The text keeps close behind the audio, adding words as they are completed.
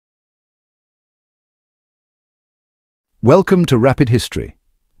Welcome to Rapid History.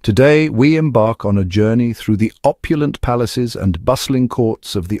 Today we embark on a journey through the opulent palaces and bustling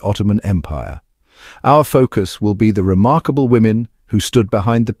courts of the Ottoman Empire. Our focus will be the remarkable women who stood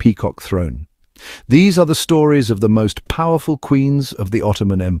behind the Peacock Throne. These are the stories of the most powerful queens of the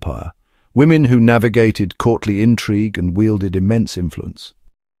Ottoman Empire, women who navigated courtly intrigue and wielded immense influence.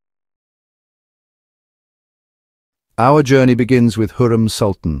 Our journey begins with Hürrem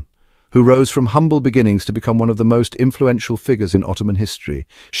Sultan, who rose from humble beginnings to become one of the most influential figures in Ottoman history,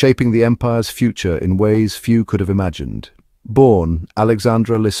 shaping the empire's future in ways few could have imagined. Born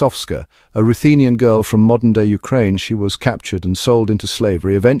Alexandra Lisovska, a Ruthenian girl from modern-day Ukraine, she was captured and sold into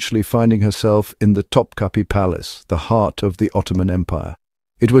slavery, eventually finding herself in the Topkapi Palace, the heart of the Ottoman Empire.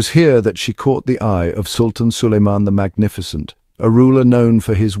 It was here that she caught the eye of Sultan Suleiman the Magnificent, a ruler known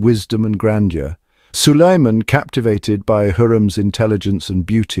for his wisdom and grandeur. Suleiman, captivated by Hürrem's intelligence and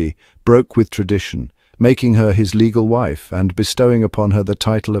beauty, broke with tradition, making her his legal wife and bestowing upon her the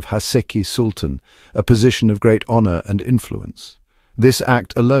title of Haseki Sultan, a position of great honor and influence. This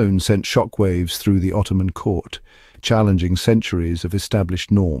act alone sent shockwaves through the Ottoman court, challenging centuries of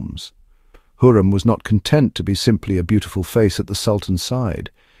established norms. Hürrem was not content to be simply a beautiful face at the Sultan's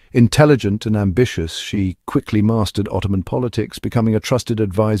side. Intelligent and ambitious, she quickly mastered Ottoman politics, becoming a trusted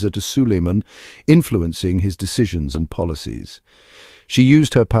advisor to Suleiman, influencing his decisions and policies. She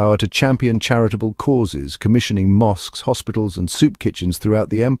used her power to champion charitable causes, commissioning mosques, hospitals and soup kitchens throughout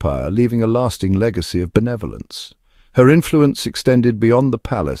the empire, leaving a lasting legacy of benevolence. Her influence extended beyond the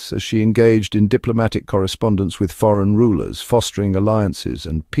palace as she engaged in diplomatic correspondence with foreign rulers, fostering alliances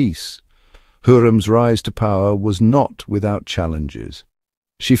and peace. Hürrem's rise to power was not without challenges.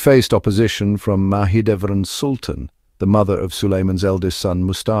 She faced opposition from Mihrimah Sultan, the mother of Suleiman's eldest son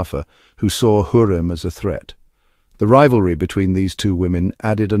Mustafa, who saw Hürrem as a threat. The rivalry between these two women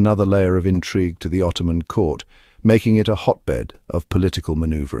added another layer of intrigue to the Ottoman court, making it a hotbed of political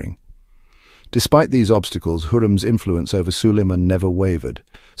maneuvering. Despite these obstacles, Hürrem's influence over Suleiman never wavered,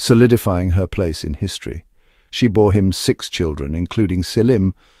 solidifying her place in history. She bore him 6 children, including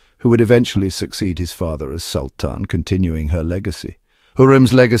Selim, who would eventually succeed his father as Sultan, continuing her legacy.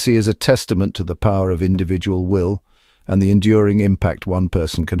 Hürrem's legacy is a testament to the power of individual will and the enduring impact one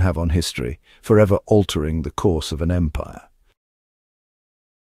person can have on history, forever altering the course of an empire.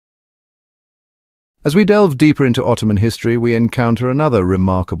 As we delve deeper into Ottoman history, we encounter another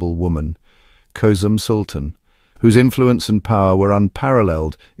remarkable woman, Kösem Sultan, whose influence and power were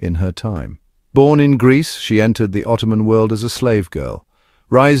unparalleled in her time. Born in Greece, she entered the Ottoman world as a slave girl,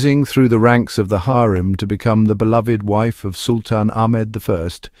 rising through the ranks of the harem to become the beloved wife of Sultan Ahmed I,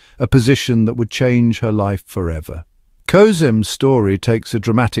 a position that would change her life forever. Kösem's story takes a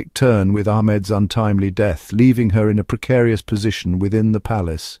dramatic turn with Ahmed's untimely death, leaving her in a precarious position within the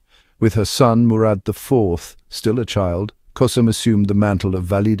palace. With her son Murad IV still a child, Kösem assumed the mantle of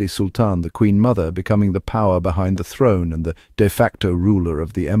Valide Sultan, the Queen Mother, becoming the power behind the throne and the de facto ruler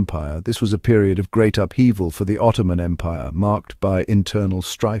of the empire. This was a period of great upheaval for the Ottoman Empire, marked by internal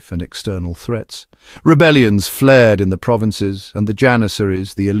strife and external threats. Rebellions flared in the provinces, and the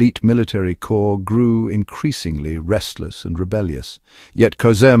Janissaries, the elite military corps, grew increasingly restless and rebellious. Yet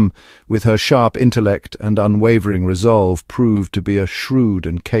Kösem, with her sharp intellect and unwavering resolve, proved to be a shrewd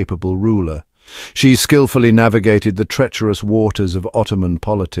and capable ruler. She skillfully navigated the treacherous waters of Ottoman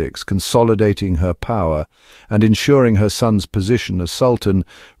politics, consolidating her power and ensuring her son's position as Sultan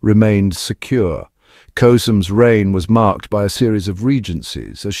remained secure. Kösem's reign was marked by a series of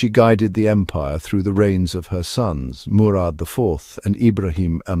regencies as she guided the empire through the reigns of her sons, Murad IV and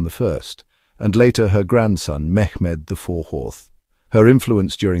Ibrahim I, and later her grandson, Mehmed IV. Her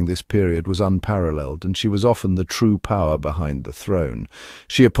influence during this period was unparalleled, and she was often the true power behind the throne.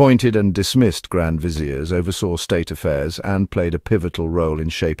 She appointed and dismissed grand viziers, oversaw state affairs, and played a pivotal role in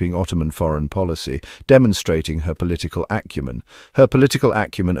shaping Ottoman foreign policy, demonstrating her political acumen. Her political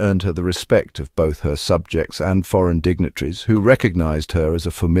acumen earned her the respect of both her subjects and foreign dignitaries, who recognized her as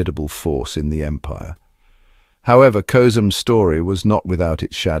a formidable force in the empire. However, Kösem's story was not without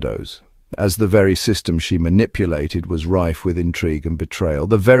its shadows, as the very system she manipulated was rife with intrigue and betrayal.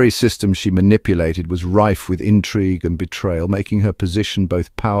 Making her position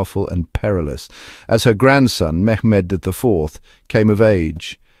both powerful and perilous. As her grandson, Mehmed IV, came of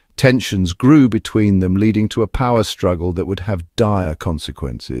age, tensions grew between them, leading to a power struggle that would have dire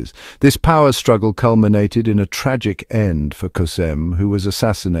consequences. This power struggle culminated in a tragic end for Kösem, who was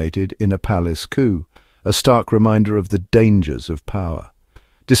assassinated in a palace coup, a stark reminder of the dangers of power.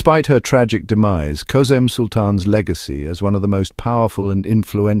 Despite her tragic demise, Kösem Sultan's legacy as one of the most powerful and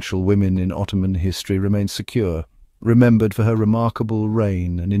influential women in Ottoman history remains secure, remembered for her remarkable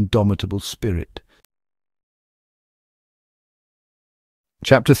reign and indomitable spirit.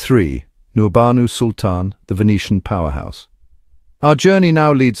 Chapter 3. Nurbanu Sultan, the Venetian powerhouse. Our journey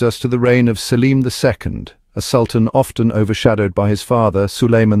now leads us to the reign of Selim II, a sultan often overshadowed by his father,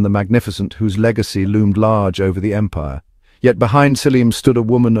 Suleiman the Magnificent, whose legacy loomed large over the empire. Yet behind Selim stood a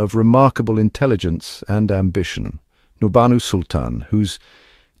woman of remarkable intelligence and ambition, Nurbanu Sultan, whose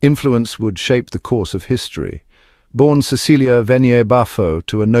influence would shape the course of history. Born Cecilia Venier Baffo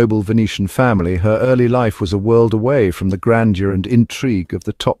to a noble Venetian family, her early life was a world away from the grandeur and intrigue of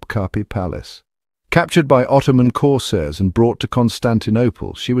the Topkapi Palace. Captured by Ottoman corsairs and brought to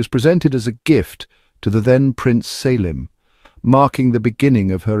Constantinople, she was presented as a gift to the then Prince Selim, marking the beginning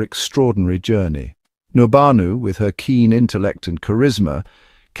of her extraordinary journey. Nurbanu, with her keen intellect and charisma,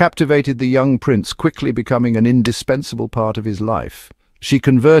 captivated the young prince, quickly becoming an indispensable part of his life. She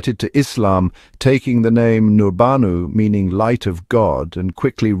converted to Islam, taking the name Nurbanu, meaning light of God, and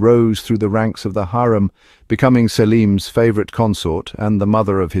quickly rose through the ranks of the harem, becoming Selim's favorite consort and the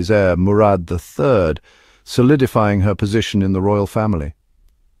mother of his heir, Murad III, solidifying her position in the royal family.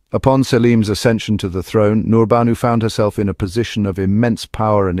 Upon Selim's ascension to the throne, Nurbanu found herself in a position of immense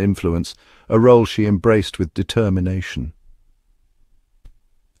power and influence, a role she embraced with determination.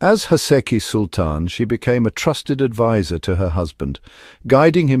 As Haseki Sultan, she became a trusted advisor to her husband,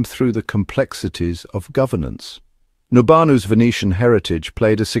 guiding him through the complexities of governance. Nurbanu's Venetian heritage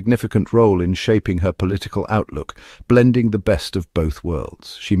played a significant role in shaping her political outlook, blending the best of both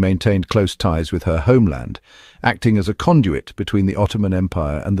worlds. She maintained close ties with her homeland, acting as a conduit between the Ottoman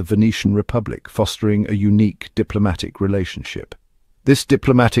Empire and the Venetian Republic, fostering a unique diplomatic relationship. This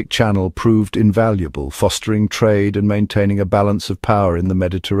diplomatic channel proved invaluable, fostering trade and maintaining a balance of power in the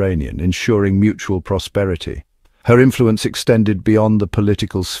Mediterranean, ensuring mutual prosperity. Her influence extended beyond the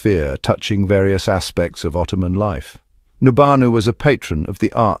political sphere, touching various aspects of Ottoman life. Nurbanu was a patron of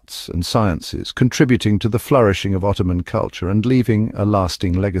the arts and sciences, contributing to the flourishing of Ottoman culture and leaving a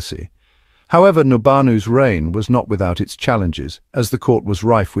lasting legacy. However, Nurbanu's reign was not without its challenges, as the court was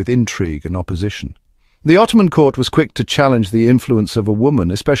rife with intrigue and opposition. The Ottoman court was quick to challenge the influence of a woman,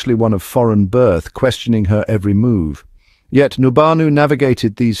 especially one of foreign birth, questioning her every move. Yet Nurbanu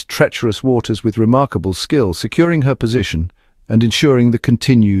navigated these treacherous waters with remarkable skill, securing her position and ensuring the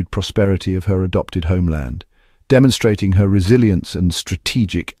continued prosperity of her adopted homeland, demonstrating her resilience and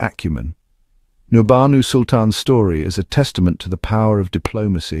strategic acumen. Nurbanu Sultan's story is a testament to the power of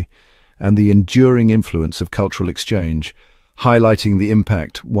diplomacy and the enduring influence of cultural exchange, highlighting the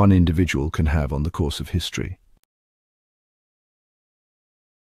impact one individual can have on the course of history.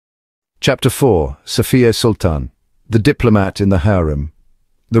 Chapter 4. Safiye Sultan, the diplomat in the harem.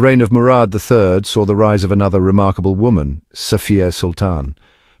 The reign of Murad III saw the rise of another remarkable woman, Safiye Sultan.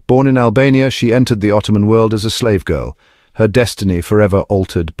 Born in Albania, she entered the Ottoman world as a slave girl, her destiny forever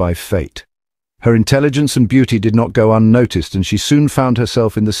altered by fate. Her intelligence and beauty did not go unnoticed, and she soon found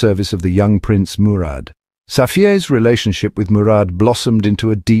herself in the service of the young Prince Murad. Safiye's relationship with Murad blossomed into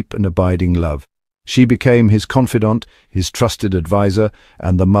a deep and abiding love. She became his confidant, his trusted advisor,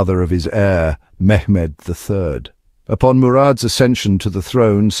 and the mother of his heir, Mehmed III. Upon Murad's ascension to the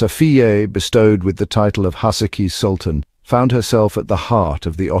throne, Safiye, bestowed with the title of Haseki Sultan, found herself at the heart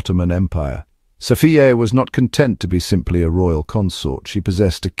of the Ottoman Empire. Safiye was not content to be simply a royal consort. She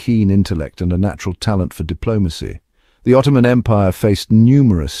possessed a keen intellect and a natural talent for diplomacy. The Ottoman Empire faced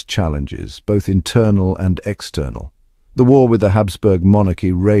numerous challenges, both internal and external. The war with the Habsburg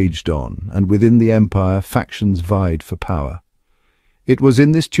monarchy raged on, and within the empire, factions vied for power. It was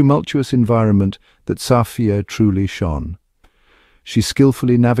in this tumultuous environment that Safiye truly shone. She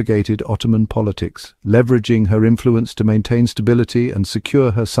skillfully navigated Ottoman politics, leveraging her influence to maintain stability and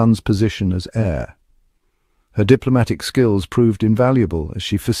secure her son's position as heir. Her diplomatic skills proved invaluable as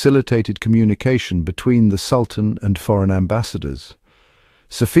she facilitated communication between the Sultan and foreign ambassadors.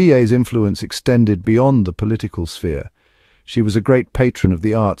 Safiye's influence extended beyond the political sphere. She was a great patron of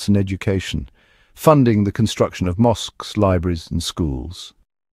the arts and education, funding the construction of mosques, libraries, and schools.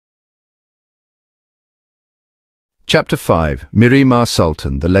 Chapter 5. Mihrimah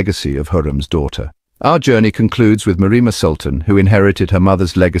Sultan, the legacy of Hürrem's daughter. Our journey concludes with Mihrimah Sultan, who inherited her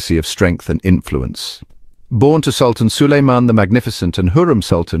mother's legacy of strength and influence. Born to Sultan Suleiman the Magnificent and Hürrem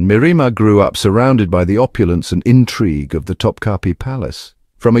Sultan, Mihrimah grew up surrounded by the opulence and intrigue of the Topkapi Palace.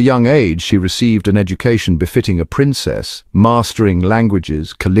 From a young age, she received an education befitting a princess, mastering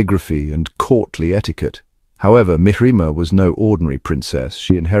languages, calligraphy, and courtly etiquette. However, Mihrimah was no ordinary princess.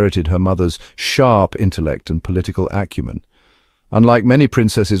 She inherited her mother's sharp intellect and political acumen. Unlike many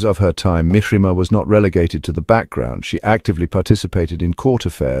princesses of her time, Mihrimah was not relegated to the background. She actively participated in court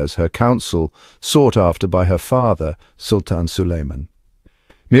affairs, her counsel sought after by her father, Sultan Suleiman.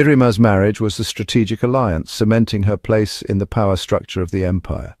 Mihrimah's marriage was a strategic alliance, cementing her place in the power structure of the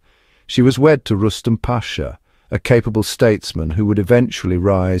empire. She was wed to Rustam Pasha, a capable statesman who would eventually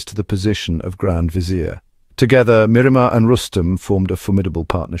rise to the position of Grand Vizier. Together, Mihrimah and Rustam formed a formidable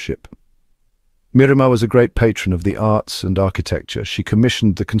partnership. Mihrimah was a great patron of the arts and architecture. She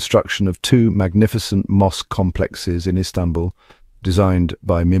commissioned the construction of two magnificent mosque complexes in Istanbul, designed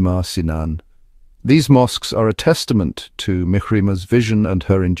by Mimar Sinan. These mosques are a testament to Mihrimah's vision and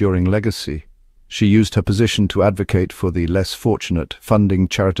her enduring legacy. She used her position to advocate for the less fortunate, funding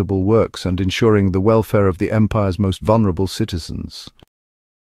charitable works and ensuring the welfare of the empire's most vulnerable citizens.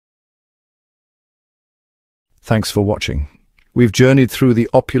 Thanks for watching. We've journeyed through the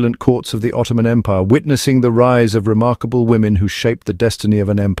opulent courts of the Ottoman Empire, witnessing the rise of remarkable women who shaped the destiny of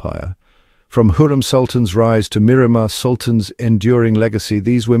an empire. From Hürrem Sultan's rise to Mihrimah Sultan's enduring legacy,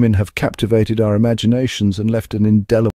 these women have captivated our imaginations and left an indelible